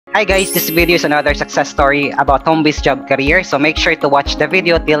Hi guys, this video is another success story about home-based job career. So make sure to watch the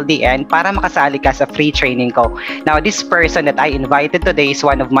video till the end para makasali ka sa free training ko. Now, this person that I invited today is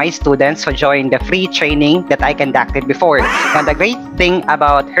one of my students who joined the free training that I conducted before. Now, the great thing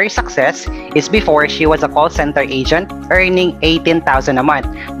about her success is before she was a call center agent earning 18,000 a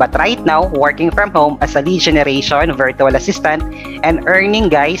month. But right now, working from home as a lead generation virtual assistant and earning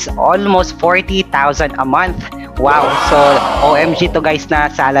guys almost 40,000 a month. Wow, so OMG to guys na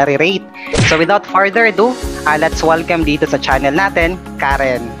salary rate. So without further ado, let's welcome dito sa channel natin,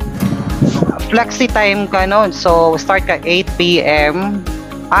 Karen. Flexi time ka noon, so start ka 8 p.m.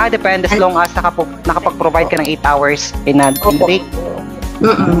 Depende as long as nakapag-provide ka ng 8 hours in a week.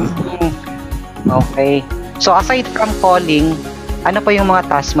 Okay. So aside from calling, ano pa yung mga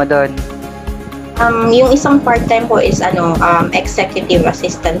tasks mo doon? Yung isang part-time po is executive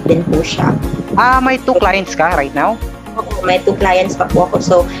assistant din po siya. May 2 clients ka right now? Oo, may 2 clients pa po ako.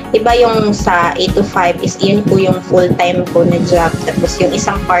 So, iba yung sa 8 to 5 is yun po yung full-time po na job. Tapos yung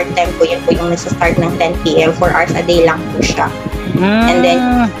isang part-time po, yun po yung nasa-start ng 10 p.m. 4 hours a day lang po siya. And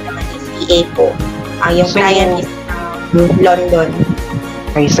then, yung is EA po. Yung client is London.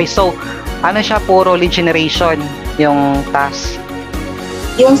 Okay, so ano siya, puro lead generation yung task?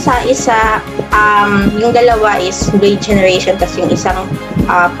 Yung sa isa, yung dalawa is lead generation, tapos yung isang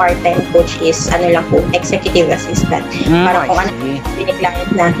part-time coach is lang po, executive assistant. Para kung ano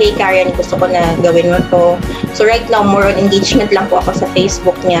client na, hey Karen, gusto ko na gawin mo to. So right now, more on engagement lang po ako sa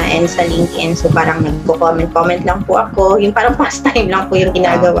Facebook niya and sa LinkedIn. So parang nagko-comment lang po ako. Yung parang pastime lang po yung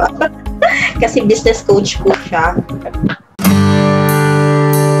ginagawa. Kasi business coach po siya.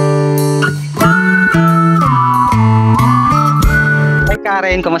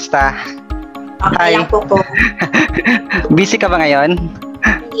 Karen, kumusta? Okay lang po po. Busy ka ba ngayon?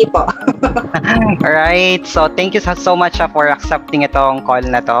 Hindi po. Alright, so thank you so much for accepting itong call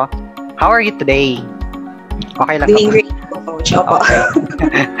na to. How are you today? Okay lang Doing great po, coach. Opo. Okay.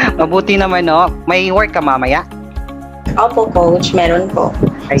 Mabuti naman, no? May work ka mamaya? Opo, coach. Meron po.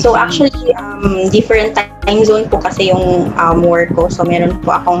 So actually, different time zone po kasi yung work ko. So meron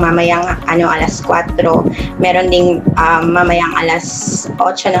po akong mamayang alas 4. Meron ding mamayang alas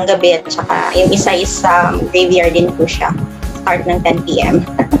 8 ng gabi at saka yung isa is graveyard din po siya. Start ng 10 p.m.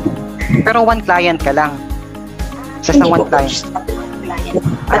 Pero one client ka lang? Sa isang one client?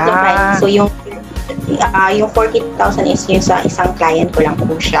 Tatlong client. So yung 40,000 is yung sa isang client ko lang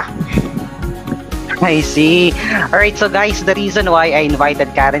po siya. I see. Alright, so guys, the reason why I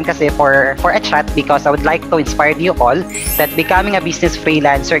invited Karen kasi for a chat because I would like to inspire you all that becoming a business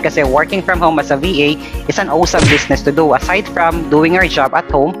freelancer kasi working from home as a VA is an awesome business to do. Aside from doing your job at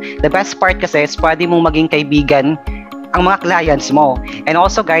home, the best part kasi is pwede mong maging kaibigan ang mga clients mo. And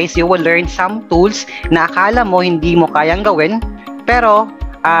also guys, you will learn some tools na akala mo hindi mo kayang gawin, pero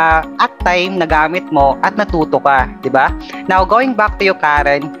at time nagamit mo at natuto ka, di ba? Now, going back to you,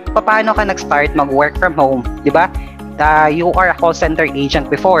 Karen, paano ka nag-start mag-work from home, di ba? You are a call center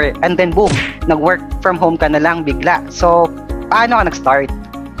agent before and then boom, nag-work from home ka na lang bigla. So, paano ka nag-start?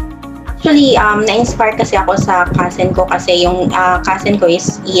 Actually, na-inspire kasi ako sa cousin ko kasi yung cousin ko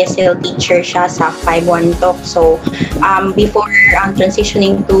is ESL teacher siya sa 5-1 Talk. So, before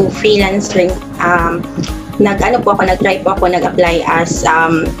transitioning to freelancing, nag-try po ako, nag-apply as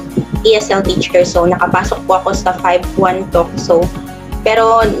ESL teacher. So, nakapasok po ako sa 5-1 Talk. So,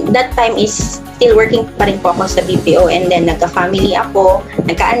 pero that time is still working pa rin po ako sa BPO and then nagka-family ako,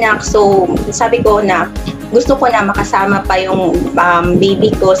 nagka-anak. So, sabi ko na gusto ko na makasama pa yung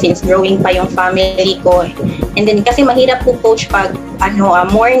baby ko since growing pa yung family ko. And then, kasi mahirap po coach pag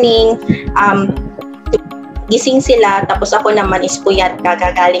morning, gising sila, tapos ako naman is puyat,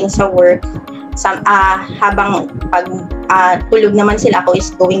 gagaling sa work. Habang pag tulog naman sila, ako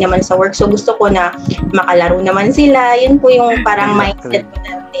is going naman sa work. So gusto ko na makalaro naman sila. Yun po yung parang mindset ko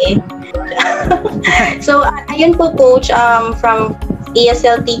dati. So ayun po coach, from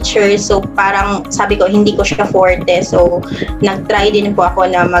ESL teacher, so parang sabi ko hindi ko siya forte, so nag-try din po ako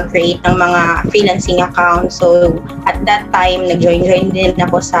na mag-create ng mga freelancing account. So at that time nag-join din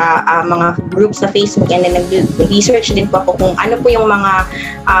ako sa mga group sa Facebook and then nag-research din po ako kung ano po yung mga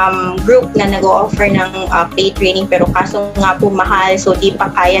group na nag-o-offer ng paid training, pero kaso nga po mahal, so di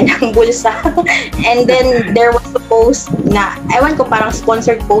pa kaya ng bulsa. And then there was a post na ewan ko, parang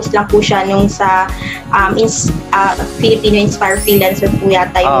sponsored post lang po siya nung sa Filipino Inspire Freelancer po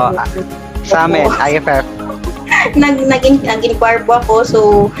yata yung sa amin, IFF. Nag-inquire po ako. So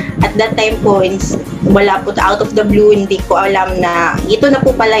at that time po, wala po, out of the blue, hindi ko alam na ito na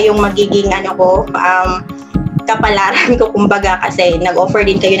po pala yung magiging kapalaran ko kumbaga, kasi nag-offer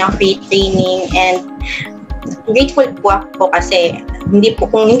din kayo ng free training and grateful po ako kasi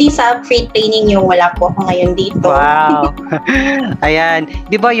kung hindi sa free training yung wala po ako ngayon dito. Wow. Ayan.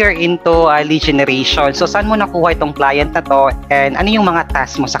 Di ba you're into lead generation? So, saan mo nakuha itong client na to? And ano yung mga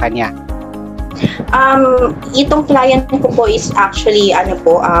tasks mo sa kanya? Itong client ko po is actually,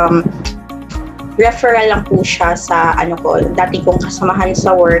 referral lang po siya sa dati kong kasamahan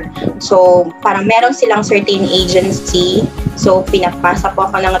sa work. So, parang meron silang certain agency. So, pinapasa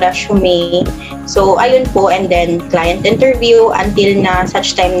po ako ng resume. So, ayun po, and then client interview until na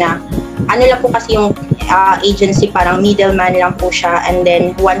such time na lang po kasi yung agency, parang middleman lang po siya, and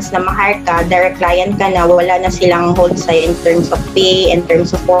then once na ma-hire ka, direct client ka na, wala na silang hold sa'yo in terms of pay, in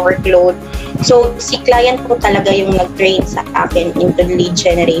terms of workload. So, si client po talaga yung nag-train sa akin into lead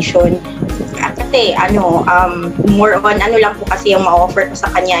generation. Kasi, more on, lang po kasi yung ma-offer ko sa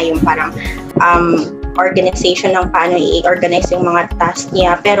kanya, yung parang, organization ng paano i-organize yung mga task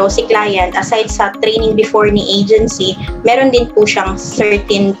niya. Pero si client, aside sa training before ni agency, meron din po siyang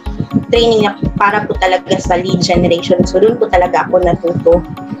certain training na para po talaga sa lead generation. So, doon po talaga ako natuto.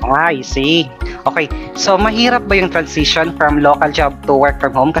 I see. Okay. So, mahirap ba yung transition from local job to work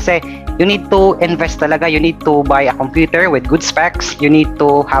from home? Kasi you need to invest talaga. You need to buy a computer with good specs. You need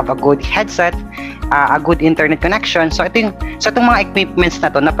to have a good headset, a good internet connection. So, itong mga equipments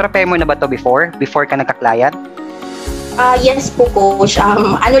na to, na-prepare mo na ba to before ka nagka-client? Yes po, coach.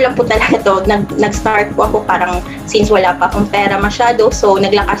 Lang po talaga to, nag-start po ako parang since wala pa akong pera masyado. So,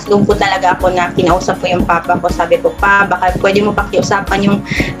 naglakas loob po talaga ako na kinausap ko yung papa ko. Sabi ko, pa, baka pwede mo pakiusapan yung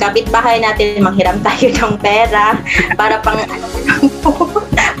kapitbahay natin, manghiram tayo ng pera para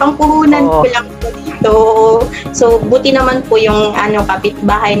pangpuhunan ko lang po dito. So, buti naman po yung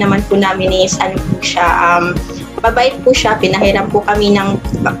kapitbahay naman po namin is po siya, mabait po siya, pinahiram po kami ng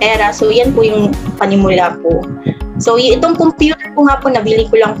pera. So, yan po yung panimula po. So, itong computer ko nga po, nabili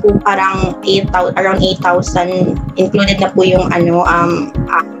ko lang po parang around 8,000. Included na po yung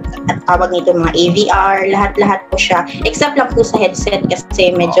at tawag nito mga AVR, lahat po siya. Except lang po sa headset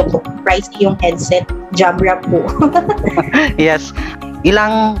kasi medyo po pricey yung headset. Jabra po. Yes.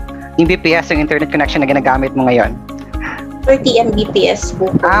 Ilang Mbps yung internet connection na ginagamit mo ngayon? 30 Mbps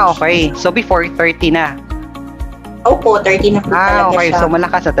po. Okay. So, before 30 na? Opo, 30 na po talaga okay. siya. So,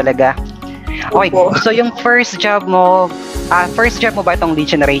 malakas na talaga. Okay, so yung first job mo ba itong lead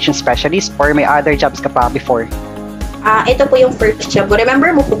generation specialist or may other jobs ka pa before? Ito po yung first job.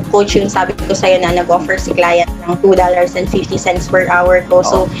 Remember mo po, coach, yung sabi ko sa'yo na nag-offer si client ng $2.50 per hour ko.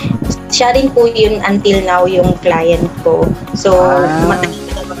 So, siya rin po yun until now yung client ko. So, matagal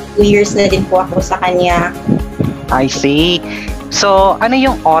na 2 years na din po ako sa kanya. I see. So, ano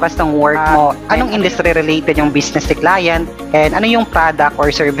yung oras ng work mo? Anong industry related yung business ni client? And ano yung product or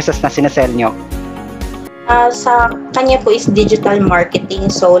services na sinasell nyo? Sa kanya po is digital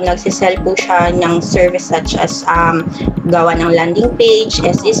marketing. So, nagsisell po siya ng service such as gawa ng landing page,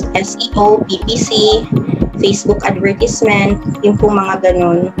 SEO, PPC, Facebook advertisement, yung po mga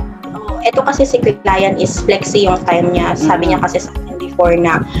ganun. Ito kasi si client is flexi yung time niya. Sabi niya kasi sa akin before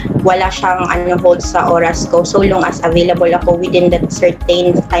na wala siyang hold sa oras ko so long as available ako within that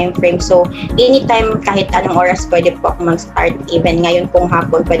certain time frame. So, anytime, kahit anong oras pwede po ako mag-start. Even ngayon pong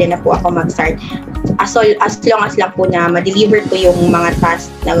hapon, pwede na po ako mag-start. As long as lang po na ma-deliver ko yung mga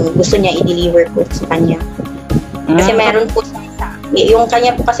task na gusto niya i-deliver ko sa kanya. Kasi meron po yung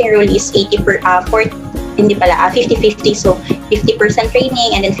kanya po kasing role is 50-50. So, 50% training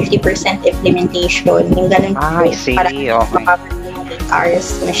and then 50% implementation. Yung ganun po. I see. Para Okay. 8 hours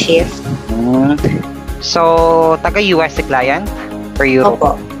na shift. So, taga-US si client? Or Europe?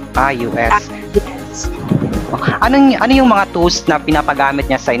 Opo. US. Yes. Ano yung mga tools na pinapagamit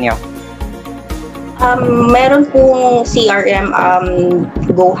niya sa inyo? Meron pong CRM,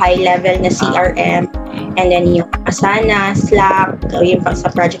 go high level na CRM, and then yung Asana, Slack, yung sa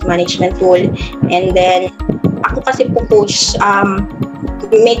project management tool, and then ako kasi po, coach,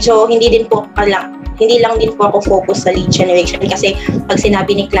 medyo hindi lang din po ako focus sa lead generation kasi pag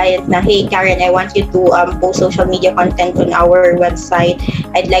sinabi ni client na, hey Karen, I want you to post social media content on our website,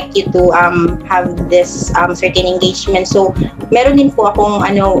 I'd like you to have this certain engagement. So meron din po akong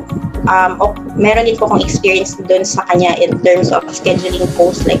experience doon sa kanya in terms of scheduling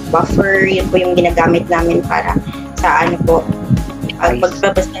posts like Buffer. Yun po yung ginagamit namin para sa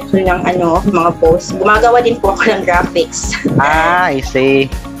pagpapaschedule ng mga posts. Gumagawa din po ako ng graphics. I see.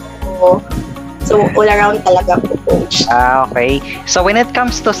 So, all around talaga po, coach. Okay. So, when it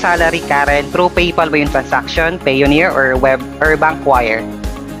comes to salary, Karen, through PayPal ba yung transaction, Payoneer, or web, or bank wire?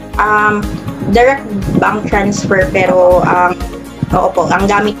 Direct bank transfer, pero, oo po, ang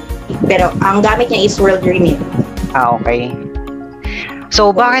gamit niya is World Remit. Okay.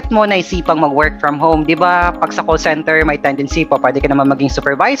 So, bakit mo naisipang mag-work from home? Di ba, pag sa call center, may tendency pa, pwede ka naman maging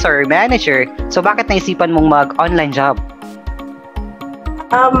supervisor or manager. So, bakit naisipan mong mag-online job?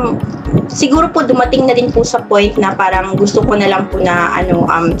 Siguro po dumating na din po sa point na parang gusto ko na lang po na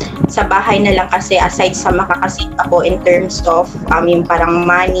sa bahay na lang kasi aside sa makakasave ako in terms of yung parang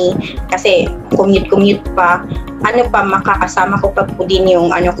money kasi commute pa makakasama ko pa po din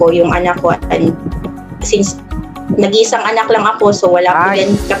yung yung anak ko, and since nag-iisang anak lang ako so wala po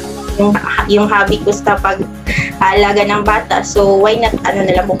din yung hobby ko sa pag-aalaga ng bata, so why not na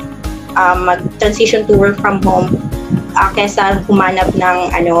lang po mag-transition to work from home kesa humanap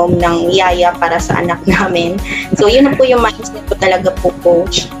ng yaya para sa anak namin. So yun na po yung mindset ko talaga po,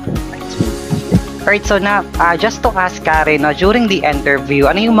 coach. Alright, so na just to ask Karen, during the interview,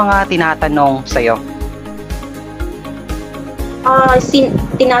 ano yung mga tinatanong sa'yo?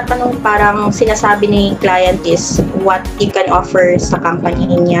 Tinatanong, parang sinasabi ni client is what you can offer sa company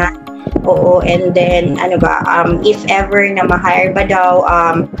niya. Oo, and then if ever na ma-hire ba daw,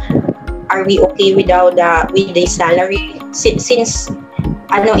 are we okay with the salary? Since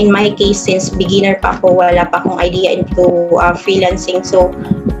in my case, since beginner pa ako, wala pa akong idea into freelancing, so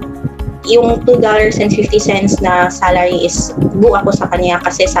yung $2.50 na salary is buo ako sa kanya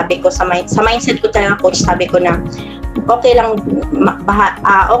kasi sabi ko sa mindset ko talaga, coach, sabi ko na okay lang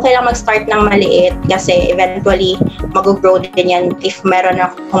mag-start ng maliit kasi eventually mag-grow din yan if meron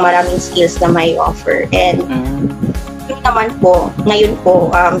akong maraming skills na may offer. And naman po, ngayon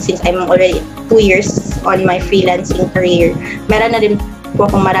po, since I'm already 2 years on my freelancing career, meron na din po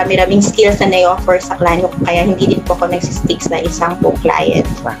akong marami-raming skills na na-offer sa client ko, kaya hindi din po ako nagsistick sa isang po client.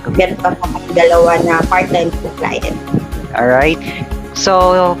 Meron pa po akong dalawa na part-time po client. Alright.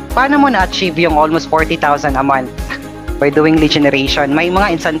 So, paano mo na-achieve yung almost 40,000 a month by doing lead generation? May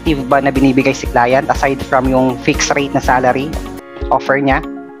mga incentive ba na binibigay si client aside from yung fixed rate na salary offer niya?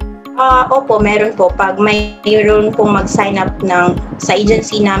 Opo, meron po. Pag mayroon pong mag-sign up sa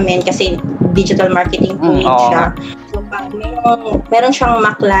agency namin kasi digital marketing po siya. So pag meron siyang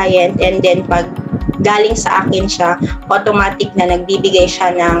ma-client and then pag galing sa akin siya, automatic na nagbibigay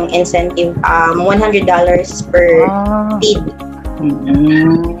siya ng incentive $100 per lead.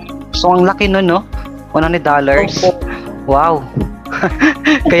 So ang laki nun, no? $100. Opo. Wow.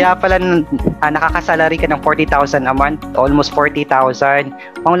 Kaya pala nakakasalary ka ng 40,000 a month, almost 40,000.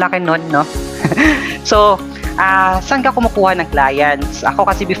 Ang laki nun, no? So, saan ka kumukuha ng clients? Ako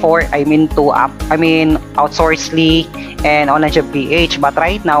kasi before, I'm into Outsourcely and Online Job PH, but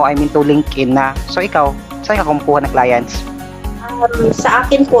right now, I'm into LinkedIn na. So, ikaw, saan ka kumukuha ng clients? Sa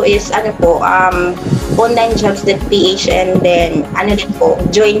akin po is online jobs.ph and then din po,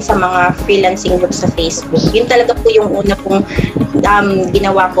 join sa mga freelancing groups sa Facebook. Yun talaga po yung una pong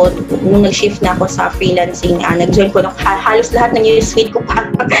ginawa ko nung nag-shift na ako sa freelancing. Nag-join ko halos lahat ng newsfeed ko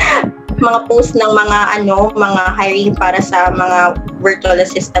mga post ng mga hiring para sa mga virtual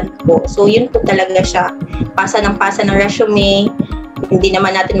assistant ko. So yun po talaga siya. Pasa ng resume. Hindi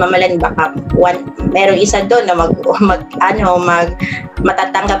naman natin mamalan baka merong isa doon na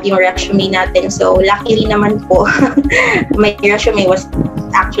matatanggap yung resume natin. So luckily naman po my resume was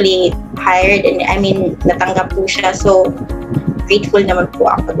actually hired and natanggap po siya. So grateful naman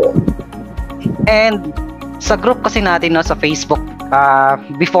po ako doon. And sa group kasi natin sa Facebook,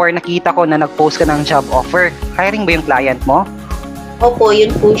 before nakita ko na nag-post ka ng job offer, hiring ba yung client mo? Opo,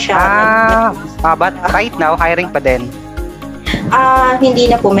 yun po siya. But right now, hiring pa din?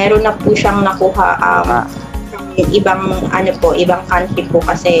 Hindi na po, meron na po siyang nakuha ibang country po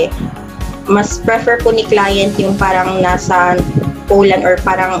kasi mas prefer po ni client yung parang nasa Poland or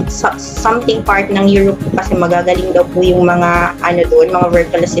parang something part ng Europe kasi magagaling daw po yung mga mga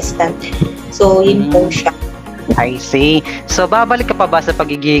virtual assistant. So yun po siya. I see. So babalik ka pa ba sa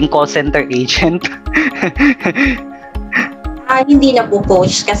pagiging call center agent? Hindi na po,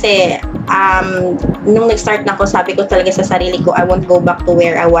 coach, kasi nung nag-start na ako, sabi ko talaga sa sarili ko, I won't go back to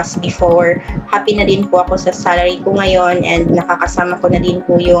where I was before. Happy na din po ako sa salary ko ngayon and nakakasama ko na din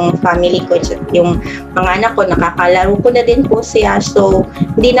po yung family ko, yung mga anak ko, nakakalaro ko na din po siya. So,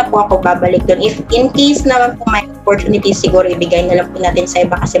 hindi na po ako babalik doon. If in case naman po may opportunity, siguro ibigay na lang po natin sa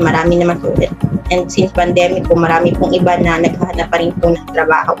iba kasi marami naman po. And since pandemic po, marami pong iba na naghahanap pa rin po ng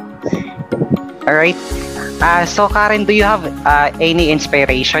trabaho. Alright. So Karen, do you have any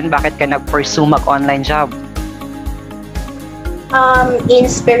inspiration? Bakit ka nag-pursue mag-online job?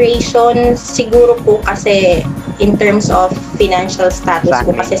 Inspiration siguro po kasi in terms of financial status po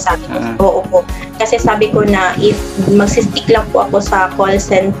kasi sabi ko na if magsistick lang po ako sa call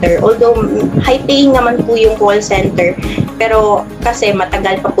center, although high paying naman po yung call center, pero kasi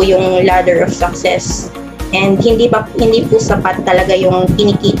matagal pa po yung ladder of success. And hindi po sapat talaga yung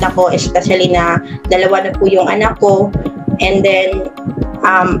kinikita ko, especially na dalawa na po yung anak ko. And then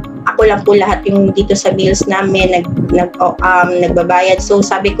ako lang po lahat yung dito sa bills namin nagbabayad. So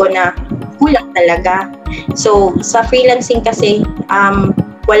sabi ko na kulang talaga. So sa freelancing kasi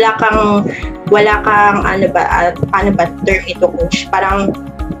wala kang paano ba term ito, coach? Parang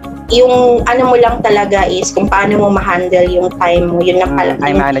yung mo lang talaga is kung paano mo ma-handle yung time mo. Yun na pala.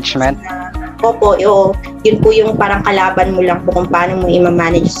 Time management. Opo, yun po yung parang kalaban mo lang po kung paano mo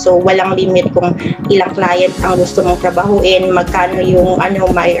i-manage. So, walang limit kung ilang client ang gusto mong trabahuin, magkano yung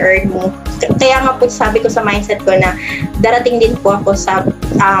may earn mo. Kaya nga po sabi ko sa mindset ko na darating din po ako sa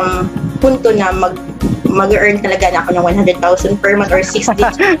punto na mag-earn talaga na ako ng 100,000 per month or 6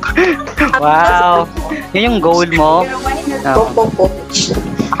 digits. Wow! Yun yung goal mo? Opo,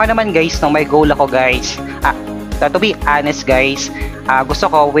 Ako naman guys, may goal ako guys. To be honest guys, gusto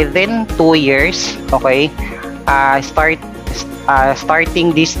ko within 2 years, okay,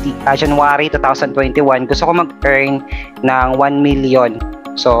 starting this January 2021, gusto ko mag-earn ng 1 million.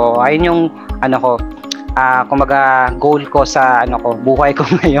 So, ayun yung kumaga goal ko sa buhay ko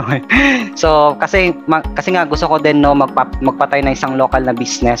ngayon. So, kasi nga gusto ko din magpatay ng isang local na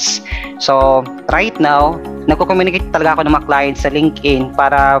business. So, right now, nagko-communicate talaga ako ng mga clients sa LinkedIn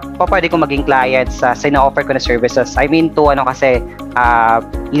para pwede ko maging client sa ina-offer ko na services. I mean to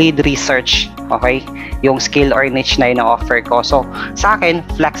lead research, okay? Yung skill or niche na ina-offer ko. So, sa akin,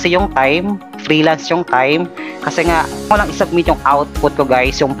 flexi yung time, freelance yung time, kasi nga, ako lang isubmit yung output ko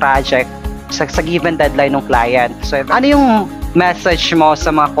guys, yung project, sa given deadline ng client. So, ano yung message mo sa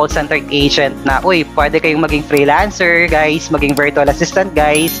mga call center agent na, pwede kayong maging freelancer, guys, maging virtual assistant,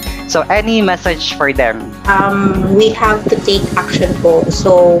 guys. So, any message for them? We have to take action po.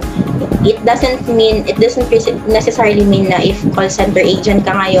 So, it doesn't necessarily mean na if call center agent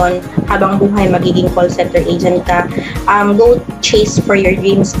ka ngayon, habang buhay magiging call center agent ka. Go chase for your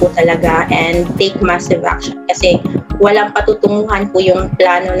dreams po talaga and take massive action. Kasi walang patutunguhan po yung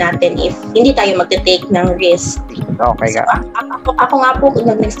plano natin if hindi tayo magte-take ng risk. Okay ka. So, ako nga po,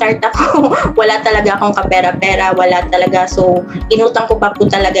 nag-start ako, wala talaga akong kapera-pera, wala talaga. So, inutang ko pa po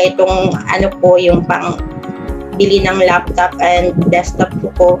talaga itong yung pang bili ng laptop and desktop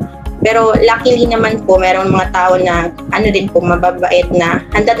ko. Pero luckily naman po, merong mga tao na din po, mababait na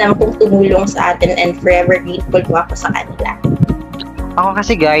handa naman pong tumulong sa atin and forever grateful po ako sa kanila. Ako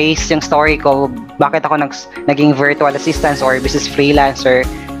kasi guys, yung story ko, bakit ako naging virtual assistant or business freelancer.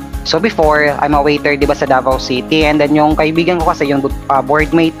 So before, I'm a waiter, di ba, sa Davao City, and then yung kaibigan ko kasi, yung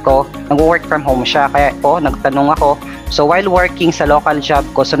boardmate ko, nag-work from home siya, kaya nagtanong ako. So while working sa local job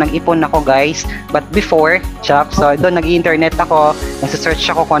ko, so nag-ipon ako guys, but before job, so doon nag-internet ako, nagsa-search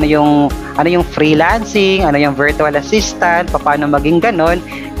ako kung ano yung freelancing, ano yung virtual assistant, paano maging ganon,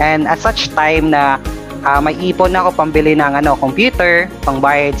 and at such time na may ipon na ako pambili ng computer,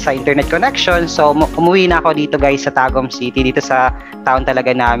 pangbayad sa internet connection. So umuwi na ako dito guys sa Tagum City, dito sa town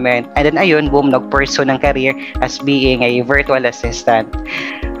talaga namin. And then ayun, boom, nag-pursue ng career as being a virtual assistant.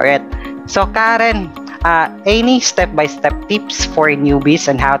 Alright. So Karen, any step-by-step tips for newbies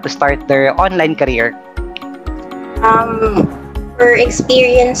on how to start their online career? For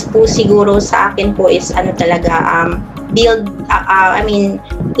experience po siguro sa akin po is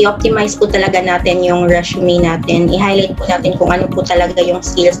i-optimize po talaga natin yung resume natin. I-highlight po natin kung ano po talaga yung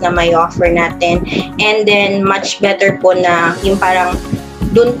skills na may offer natin. And then, much better po na yung parang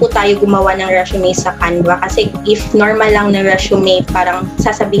doon po tayo gumawa ng resume sa Canva. Kasi if normal lang na resume, parang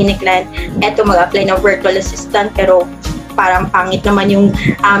sasabihin ni client, eto mag-apply ng virtual assistant, pero parang pangit naman yung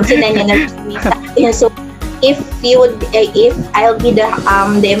sinanya na resume sa atin. So, if I'll be the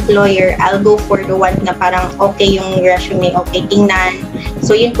employer, I'll go for the one na parang okay yung resume, okay tingnan.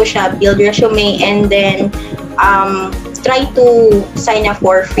 So yun po siya, build resume, and then try to sign up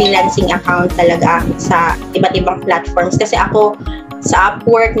for freelancing account talaga sa iba't ibang platforms. Kasi ako sa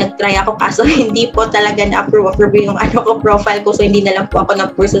Upwork, nag-try ako kaso hindi po talaga na-approve yung profile ko. So hindi na lang po ako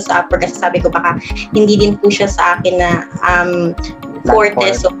nag-pursue sa Upwork kasi sabi ko baka hindi din po siya sa akin na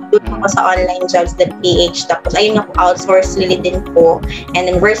forte. So doon ako sa onlinejobs.ph. Tapos ayun ako, outsource really din po. And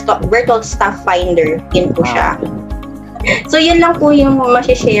then virtual staff finder, yun po siya. So yun lang po yung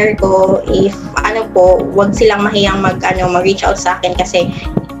ma-share ko. If wag silang mahiyang mag-reach out sa akin kasi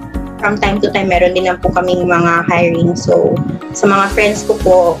from time to time, meron din po kaming mga hiring. So, sa mga friends ko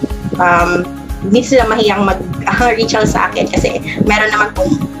po, hindi sila mahiyang mag-reach out sa akin kasi meron naman po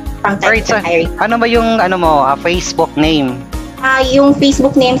from time to time hiring. Ano ba yung Facebook name? Yung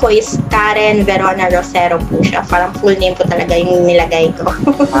Facebook name ko is Karen Verona Rosero po siya. Parang full name ko talaga yung nilagay ko.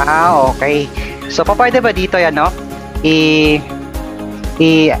 Okay. So, pwede ba dito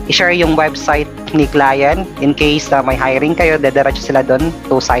i-share yung website ni client in case na may hiring kayo, dediretso sila doon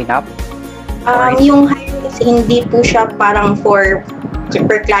to sign up? Yung hiring kasi hindi po siya parang per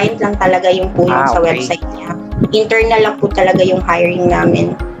client lang talaga yung po yung sa website niya. Internal lang po talaga yung hiring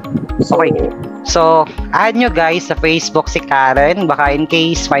namin. So, okay. So, add nyo guys sa Facebook si Karen. Baka in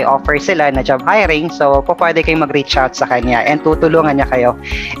case may offer sila na job hiring, so pwede kayong mag-reach out sa kanya and tutulungan niya kayo.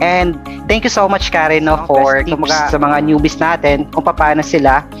 And thank you so much Karen for tips sa mga newbies natin kung paano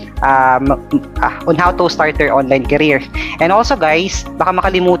sila on how to start their online career. And also guys, baka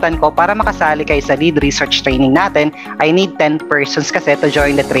makalimutan ko, para makasali kayo sa lead research training natin, I need 10 persons kasi to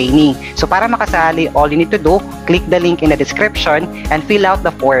join the training. So para makasali, all you need to do, click the link in the description and fill out the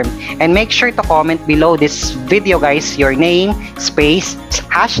form. And make sure to comment below this video guys, your name, space,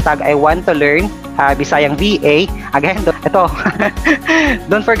 hashtag I want to learn, Bisayang VA. Again, ito.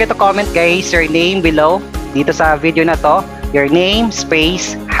 Don't forget to comment guys, your name below dito sa video na to. Your name,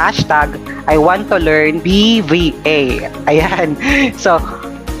 space, hashtag I want to learn BVA. Ayan. So,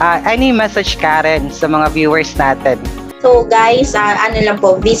 any message Karen sa mga viewers natin? So guys, ano lang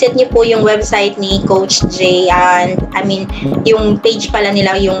po, visit niyo po yung website ni Coach J, and I mean, yung page pala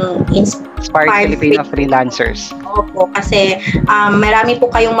nila, yung Inspired Filipino Freelancers. Opo, kasi marami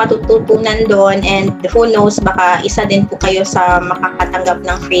po kayong matututunan doon, and who knows, baka isa din po kayo sa makakatanggap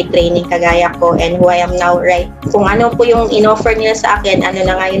ng free training kagaya ko and who I am now, right? Kung ano po yung in-offer nila sa akin, ano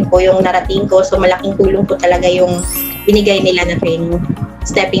na ngayon po yung narating ko, so malaking tulong po talaga yung binigay nila na training.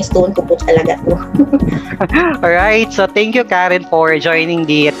 Stepping stone ko po talaga to. Alright, so thank you Karen for joining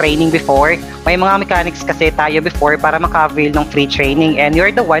the training before. May mga mechanics kasi tayo before para maka-avail ng free training, and you're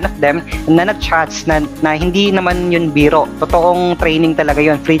the one of them na nag-chats na hindi naman yun biro. Totoong training talaga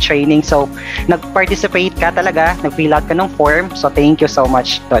yun, free training. So, nag-participate ka talaga, nag-fill out ka ng form. So, thank you so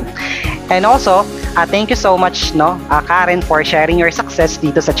much doon. And also, thank you so much Karen for sharing your success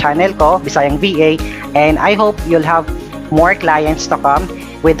dito sa channel ko, Bisayang VA. And I hope you'll have more clients to come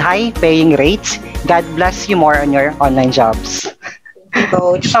with high paying rates. God bless you more on your online jobs. Thank you,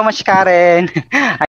 Coach. Thank you so much, Karen.